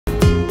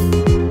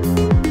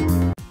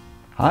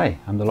Hi,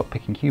 I'm the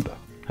Lockpicking Cuber.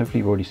 Hopefully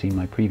you've already seen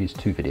my previous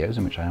two videos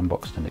in which I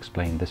unboxed and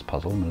explained this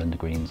puzzle, Melinda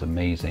Green's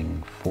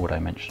amazing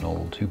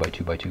 4-dimensional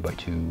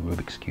 2x2x2x2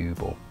 Rubik's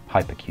Cube or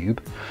Hypercube.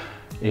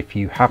 If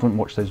you haven't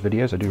watched those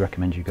videos, I do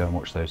recommend you go and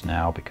watch those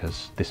now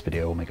because this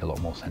video will make a lot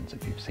more sense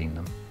if you've seen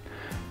them.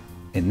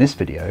 In this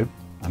video,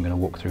 I'm going to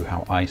walk through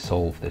how I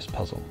solve this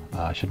puzzle.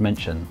 I should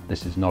mention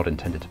this is not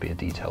intended to be a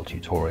detailed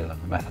tutorial, and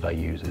the method I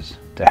use is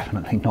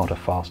definitely not a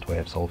fast way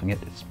of solving it,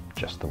 it's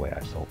just the way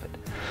I solve it.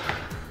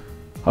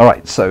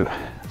 Alright, so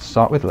to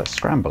start with, let's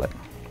scramble it.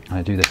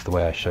 I do this the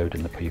way I showed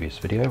in the previous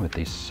video with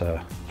these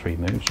three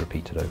moves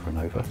repeated over and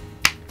over.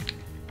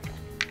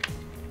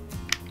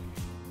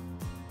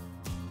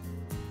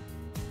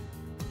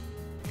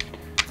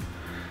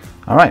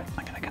 Alright,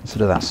 I'm going to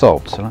consider that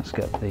solved, so let's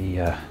get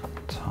the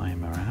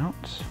timer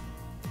out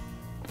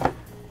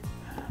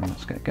and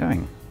let's get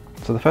going.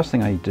 So the first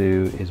thing I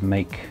do is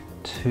make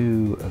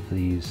two of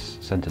these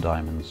center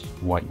diamonds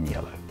white and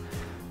yellow.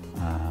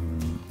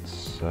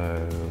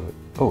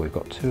 Oh, we've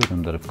got two of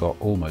them that have got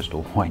almost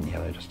all white and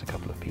yellow, just a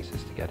couple of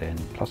pieces to get in,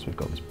 plus we've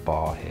got this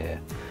bar here.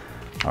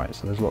 Alright,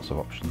 so there's lots of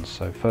options.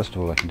 So first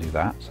of all I can do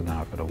that, so now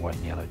I've got a white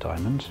and yellow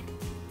diamond.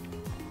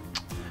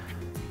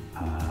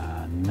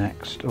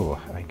 Next,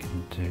 I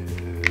can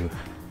do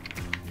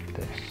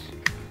this.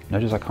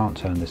 Notice I can't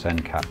turn this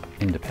end cap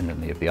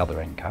independently of the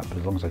other end cap, but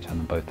as long as I turn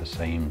them both the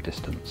same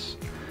distance,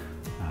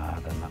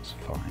 then that's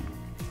fine.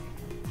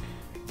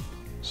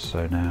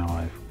 So now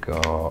I've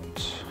got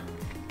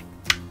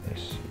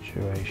this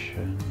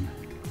situation,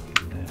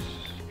 this,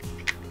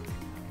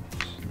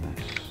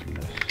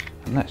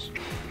 and this.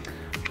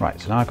 Right,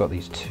 so now I've got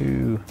these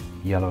two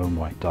yellow and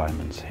white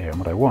diamonds here, and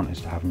what I want is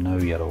to have no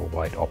yellow or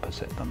white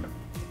opposite them.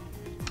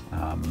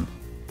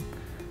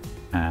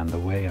 And the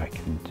way I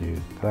can do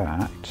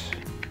that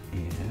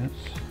is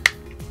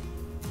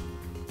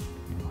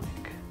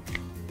like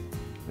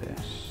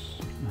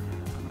this.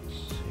 Let's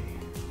see.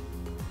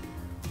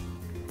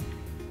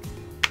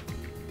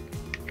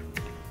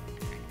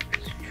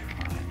 Let's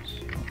try and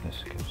see what this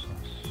gives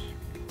us.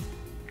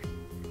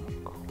 Not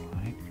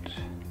quite.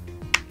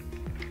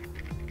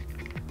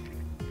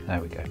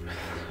 There we go.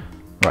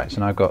 Right,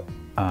 so now I've got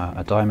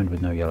a diamond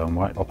with no yellow and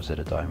white opposite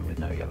a diamond with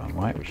no yellow and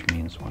white, which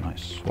means when I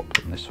swap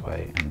them this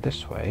way and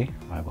this way,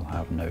 I will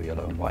have no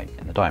yellow and white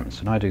in the diamond.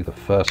 So now I do the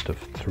first of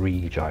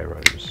three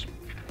gyros.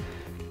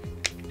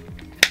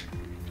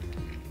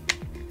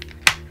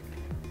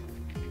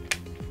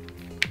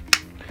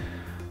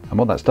 And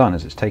what that's done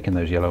is it's taken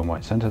those yellow and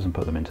white centers and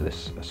put them into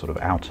this sort of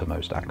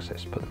outermost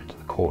axis, put them into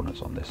the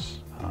corners on this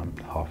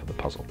half of the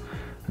puzzle.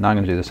 And now I'm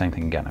going to do the same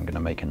thing again. I'm going to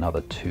make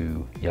another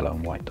two yellow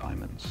and white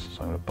diamonds.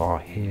 So I'm going to bar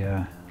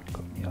here.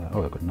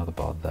 Oh, I've got another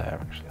bar there,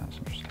 actually, that's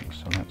interesting.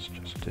 So let's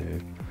just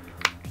do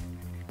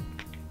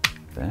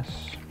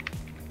this.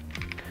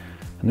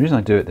 And the reason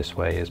I do it this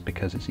way is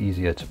because it's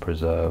easier to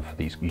preserve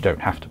these. You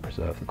don't have to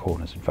preserve the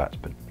corners, in fact,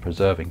 but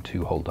preserving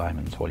two whole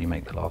diamonds while you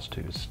make the last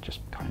two is just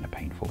kind of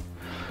painful.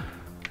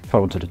 If I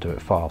wanted to do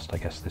it fast, I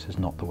guess this is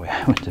not the way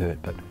I would do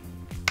it, but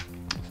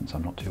since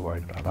I'm not too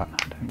worried about that,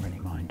 I don't really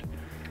mind.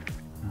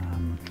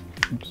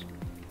 Oops.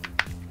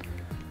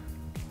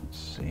 Let's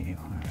see,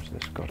 where has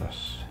this got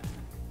us?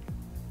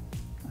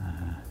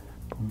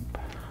 Bump.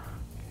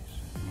 Okay, so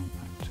we want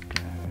that to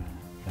go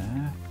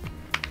there.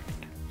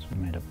 So we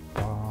made a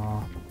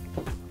bar.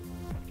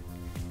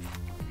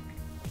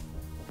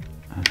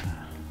 We're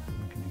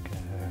going to go.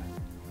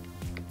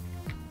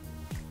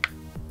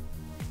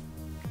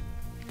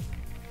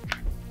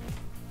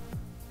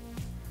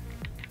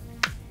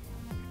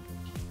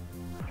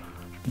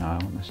 No, I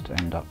want this to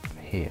end up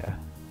here.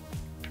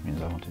 Which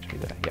means I want it to be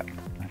there. Yep.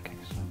 Okay,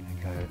 so I'm going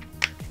to go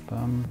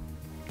bum.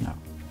 No.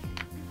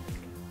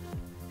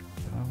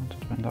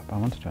 I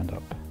wanted to end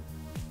up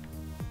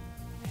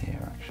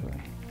here, actually,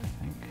 I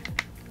think.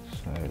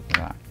 So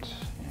that,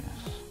 yes.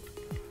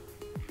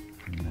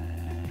 And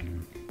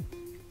then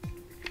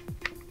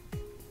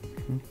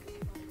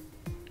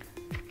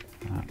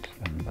that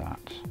and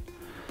that.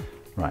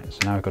 Right, so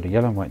now we've got a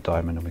yellow and white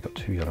diamond and we've got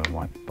two yellow and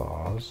white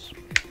bars.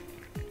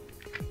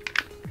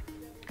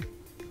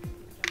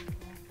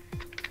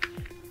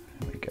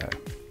 There we go.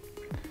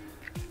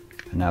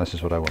 And now this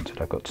is what I wanted.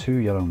 I've got two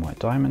yellow and white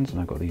diamonds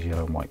and I've got these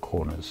yellow and white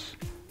corners.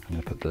 I'm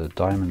going to put the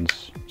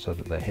diamonds so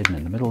that they're hidden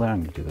in the middle there.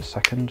 I'm going to do the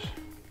second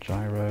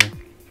gyro.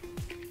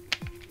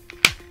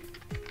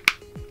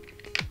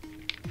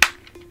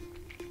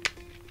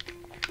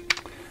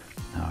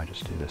 Now I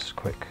just do this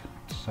quick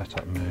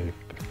setup move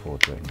before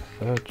doing the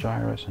third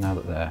gyro. So now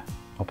that they're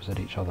opposite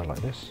each other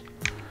like this,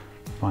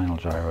 the final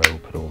gyro will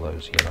put all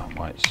those yellow and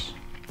whites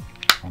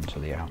onto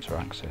the outer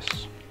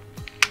axis.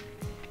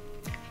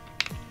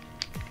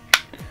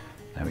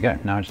 There we go.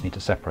 Now I just need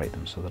to separate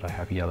them so that I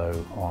have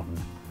yellow on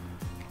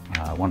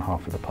one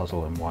half of the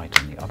puzzle and white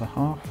on the other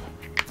half,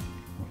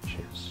 which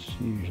is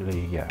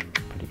usually, yeah,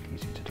 pretty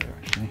easy to do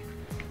actually.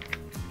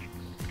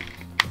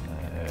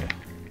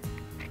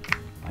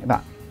 Like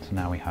that. So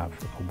now we have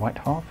a white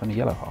half and a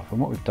yellow half, and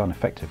what we've done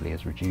effectively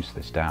is reduce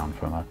this down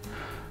from a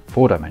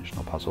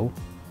 4-dimensional puzzle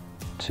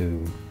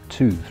to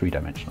two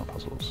three-dimensional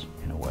puzzles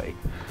in a way.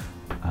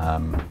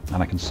 And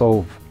I can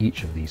solve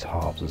each of these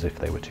halves as if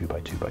they were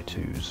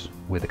 2x2x2s,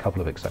 with a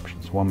couple of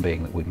exceptions. One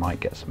being that we might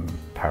get some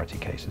parity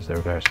cases. There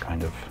are various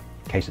kind of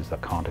cases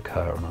that can't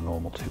occur on a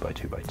normal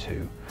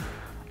 2x2x2.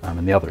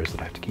 And the other is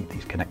that I have to keep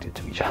these connected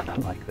to each other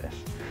like this.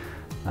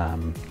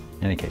 In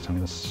any case, I'm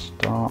going to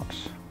start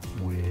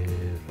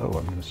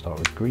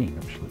with green,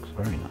 which looks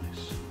very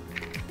nice.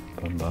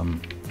 Bum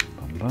bum,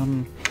 bum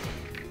bum,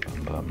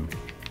 bum bum,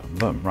 bum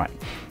bum. Right.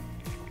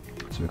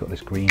 So we've got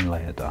this green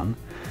layer done.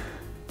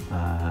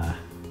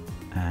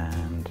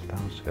 And that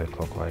wants to go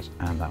clockwise,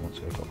 and that wants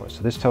to go clockwise.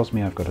 So this tells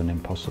me I've got an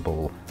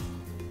impossible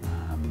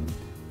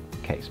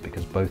case,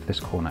 because both this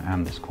corner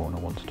and this corner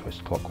want to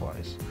twist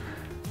clockwise,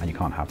 and you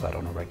can't have that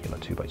on a regular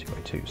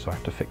 2x2x2, so I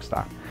have to fix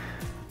that.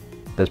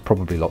 There's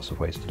probably lots of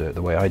ways to do it.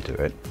 The way I do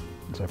it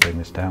is I bring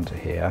this down to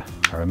here.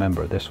 I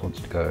remember this wants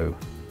to go,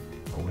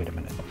 oh wait a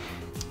minute,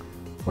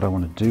 what I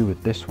want to do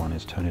with this one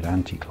is turn it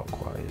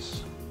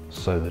anti-clockwise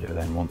so that it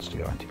then wants to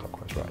go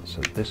anti-clockwise. Right,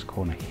 so this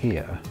corner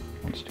here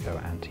wants to go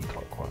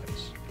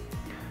anti-clockwise,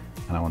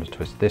 and I want to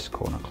twist this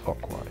corner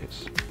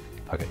clockwise.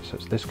 Okay, so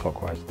it's this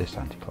clockwise, this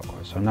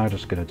anti-clockwise. So I'm now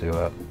just going to do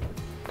a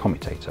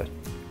commutator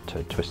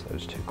to twist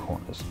those two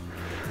corners.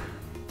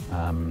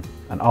 And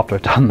after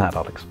I've done that,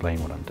 I'll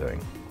explain what I'm doing.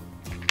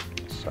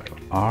 So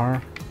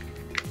R,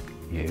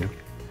 U,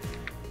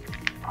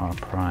 R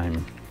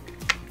prime,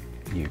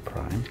 U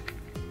prime,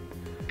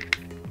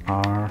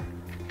 R,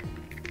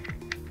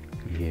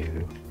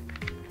 U,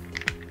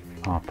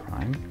 R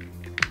prime.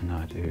 Now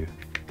I do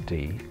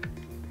D,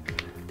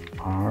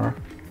 R,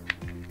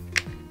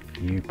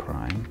 U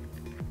prime,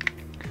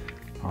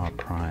 R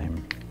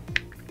prime,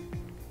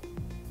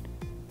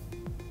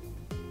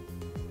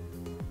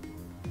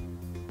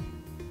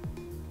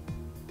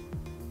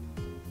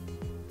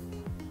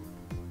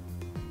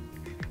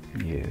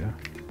 U,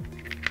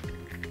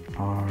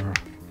 R,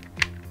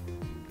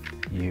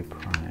 U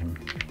prime,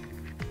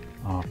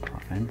 R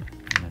prime,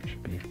 and that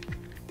should be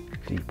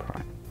D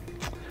prime.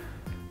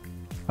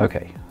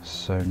 Okay,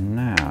 so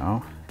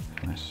now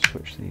if I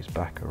switch these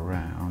back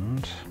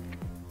around,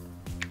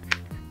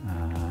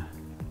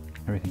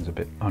 everything's a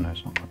bit, oh no,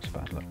 it's not quite so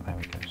bad. Look, there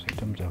we go. So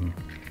dum dum,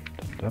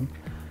 dum dum.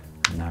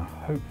 And now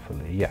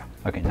hopefully, yeah.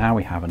 Okay, now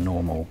we have a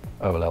normal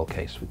OLL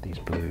case with these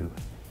blue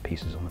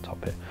pieces on the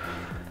top here.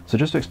 So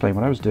just to explain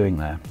what I was doing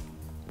there,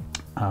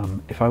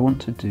 if I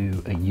want to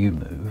do a U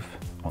move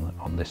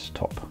on this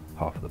top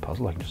half of the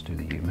puzzle, I can just do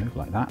the U move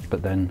like that,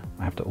 but then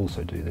I have to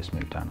also do this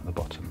move down at the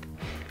bottom.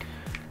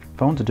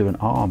 If I want to do an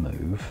R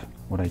move,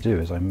 what I do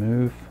is I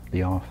move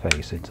the R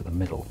face into the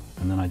middle,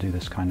 and then I do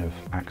this kind of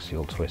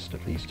axial twist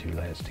of these two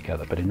layers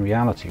together. But in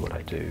reality, what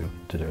I do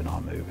to do an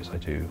R move is I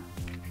do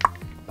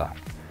that.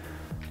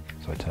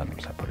 So I turn them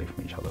separately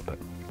from each other, but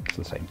it's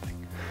the same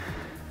thing.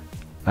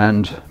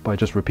 And by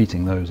just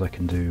repeating those, I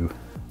can do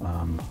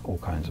all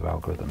kinds of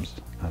algorithms,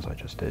 as I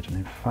just did. And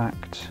in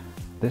fact,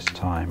 this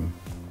time,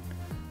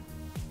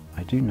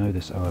 I do know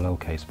this OLL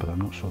case, but I'm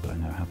not sure that I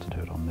know how to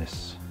do it on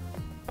this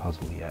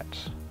puzzle yet.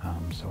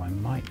 So I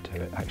might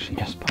do it actually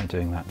just by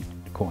doing that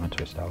corner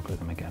twist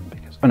algorithm again,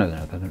 because, oh no,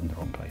 they're in the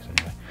wrong place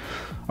anyway.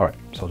 All right,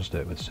 so I'll just do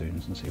it with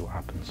Soons and see what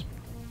happens.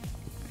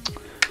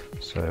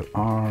 So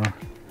R,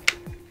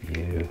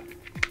 U,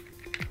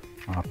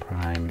 R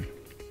prime,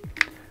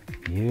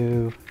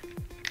 U,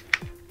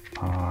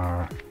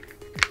 R,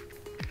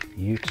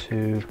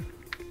 U2,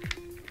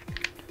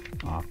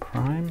 R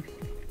prime,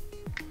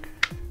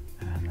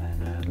 and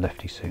then a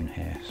lefty Soon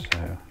here.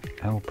 So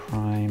L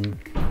prime,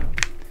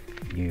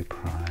 U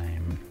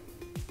prime,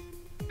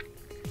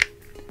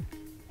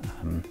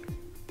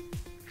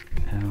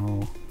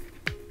 L,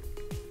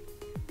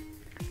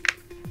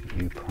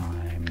 U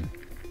prime,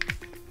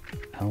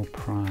 L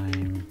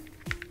prime,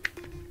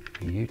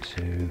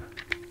 U2,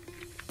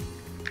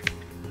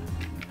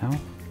 and L.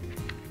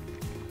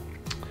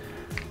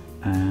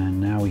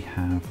 And now we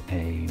have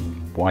a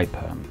Y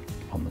perm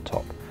on the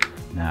top.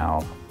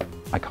 Now,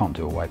 I can't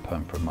do a Y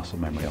perm from muscle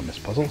memory on this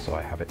puzzle, so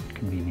I have it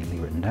conveniently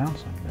written down,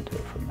 so I'm going to do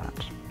it from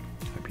that.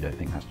 Hope you don't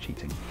think that's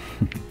cheating.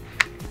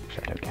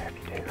 Actually, I don't care if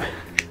you do.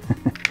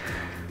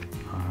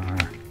 R,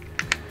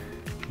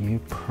 U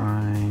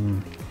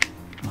prime,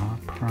 R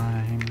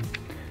prime,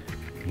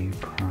 U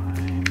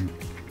prime,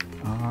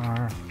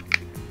 R,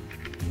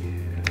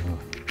 U,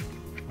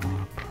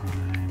 R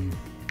prime,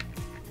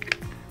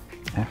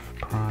 F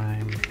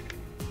prime,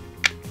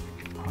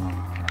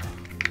 R,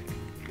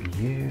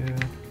 U,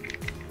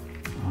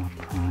 R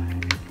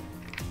prime,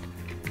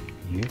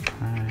 U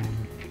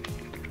prime,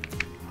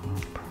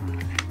 R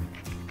prime,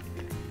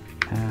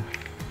 F,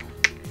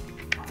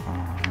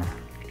 R,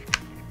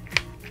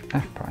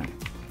 F prime.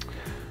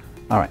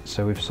 Alright,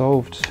 so we've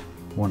solved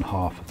one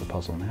half of the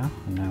puzzle now,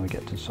 and now we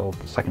get to solve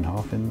the second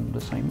half in the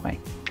same way,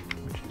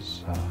 which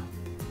is the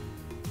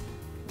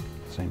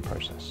same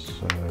process.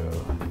 So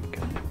I'm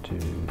going to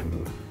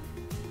do,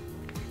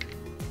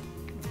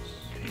 let's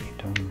see,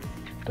 dum.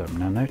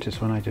 Now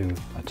notice when I do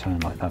a turn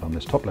like that on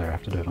this top layer, I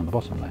have to do it on the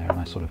bottom layer, and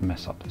I sort of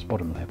mess up this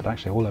bottom layer, but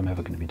actually all I'm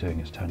ever going to be doing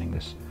is turning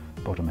this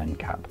bottom end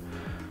cap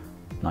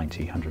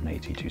 90,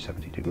 180,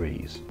 270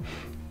 degrees.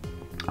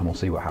 And we'll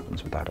see what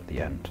happens with that at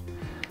the end.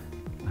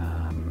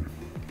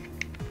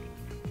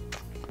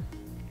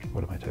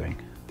 What am I doing?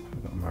 I've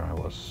forgotten where I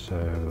was.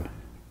 So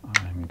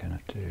I'm going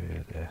to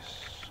do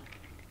this,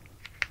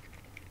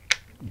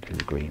 do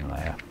the green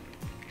layer.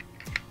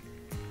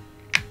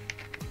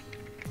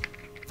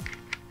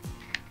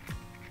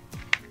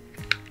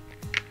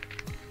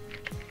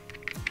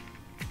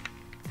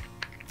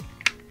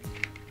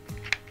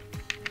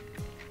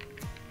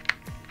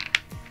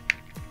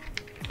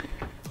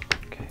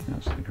 Okay,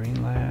 that's the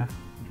green layer.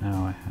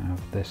 Now I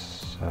have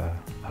this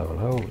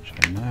OLO, which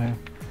I know.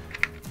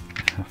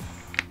 I have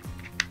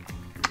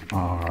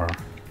R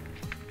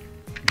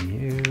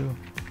U,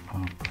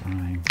 R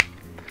prime,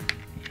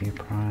 U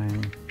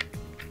prime,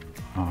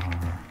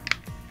 R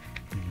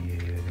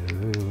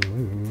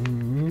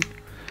U,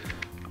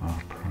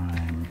 R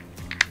prime,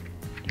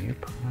 U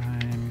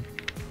prime,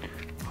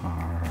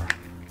 R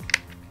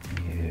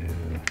U,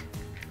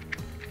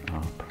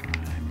 R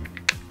prime,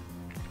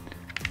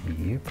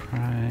 U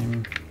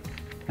prime,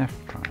 F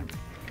prime.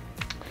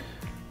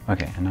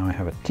 Okay, and now I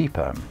have a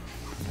T-perm.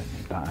 I don't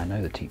need that, I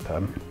know the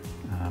T-perm.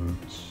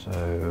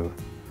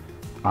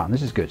 And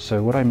this is good.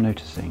 So what I'm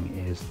noticing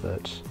is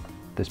that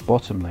this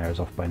bottom layer is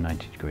off by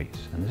 90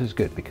 degrees. And this is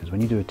good because when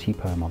you do a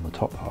T-perm on the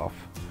top half,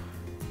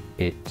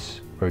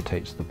 it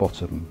rotates the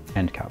bottom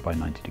end cap by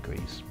 90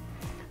 degrees.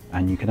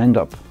 And you can end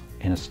up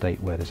in a state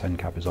where this end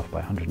cap is off by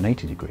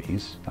 180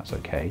 degrees, that's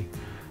okay.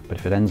 But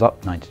if it ends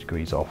up 90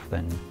 degrees off,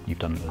 then you've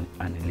done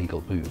an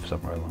illegal move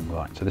somewhere along the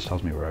line. So this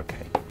tells me we're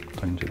okay.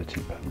 So I'm going to do the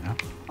T-perm now.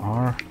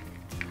 R,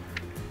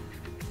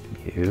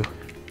 U,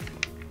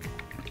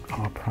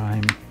 R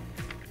prime,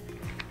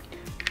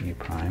 U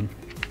prime,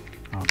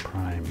 R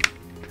prime,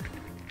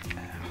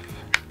 F,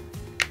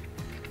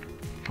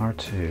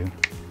 R2,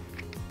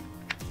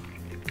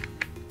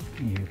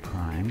 U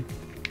prime,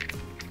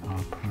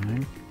 R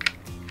prime,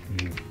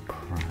 U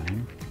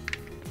prime,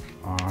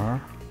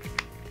 R,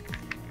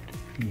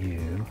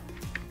 U,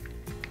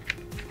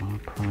 R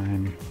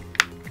prime,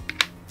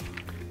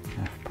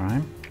 F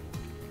prime,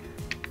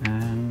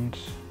 and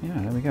yeah,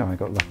 there we go. I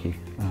got lucky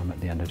at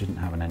the end. I didn't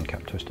have an end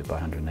cap twisted by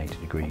 180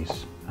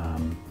 degrees,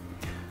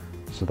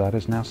 so that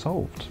is now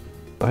solved.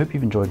 I hope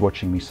you've enjoyed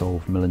watching me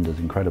solve Melinda's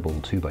incredible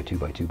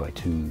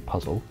 2x2x2x2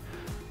 puzzle.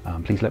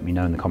 Please let me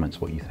know in the comments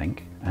what you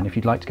think, and if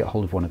you'd like to get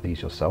hold of one of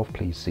these yourself,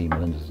 please see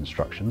Melinda's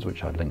instructions,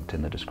 which I linked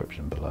in the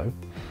description below.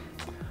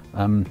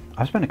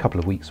 I've spent a couple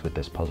of weeks with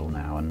this puzzle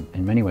now, and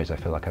in many ways I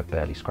feel like I've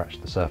barely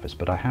scratched the surface,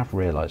 but I have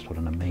realised what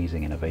an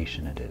amazing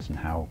innovation it is and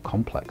how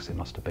complex it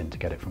must have been to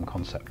get it from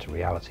concept to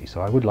reality.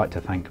 So I would like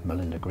to thank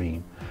Melinda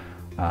Green,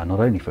 not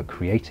only for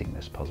creating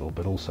this puzzle,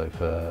 but also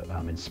for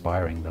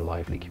inspiring the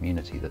lively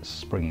community that's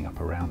springing up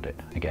around it.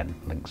 Again,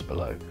 links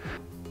below.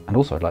 And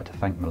also I'd like to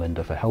thank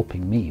Melinda for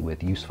helping me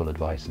with useful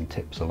advice and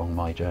tips along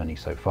my journey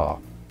so far.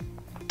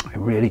 I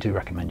really do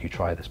recommend you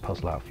try this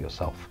puzzle out for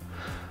yourself.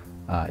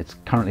 It's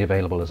currently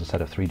available as a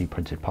set of 3D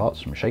printed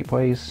parts from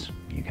Shapeways,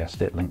 you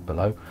guessed it, link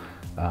below.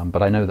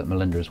 But I know that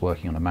Melinda is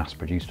working on a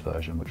mass-produced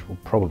version, which will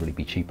probably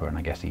be cheaper and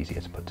I guess easier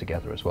to put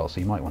together as well, so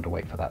you might want to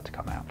wait for that to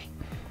come out.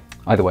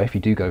 Either way, if you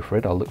do go for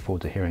it, I'll look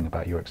forward to hearing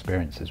about your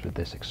experiences with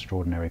this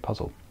extraordinary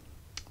puzzle.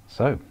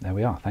 So, there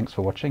we are. Thanks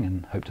for watching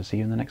and hope to see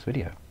you in the next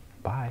video.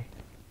 Bye!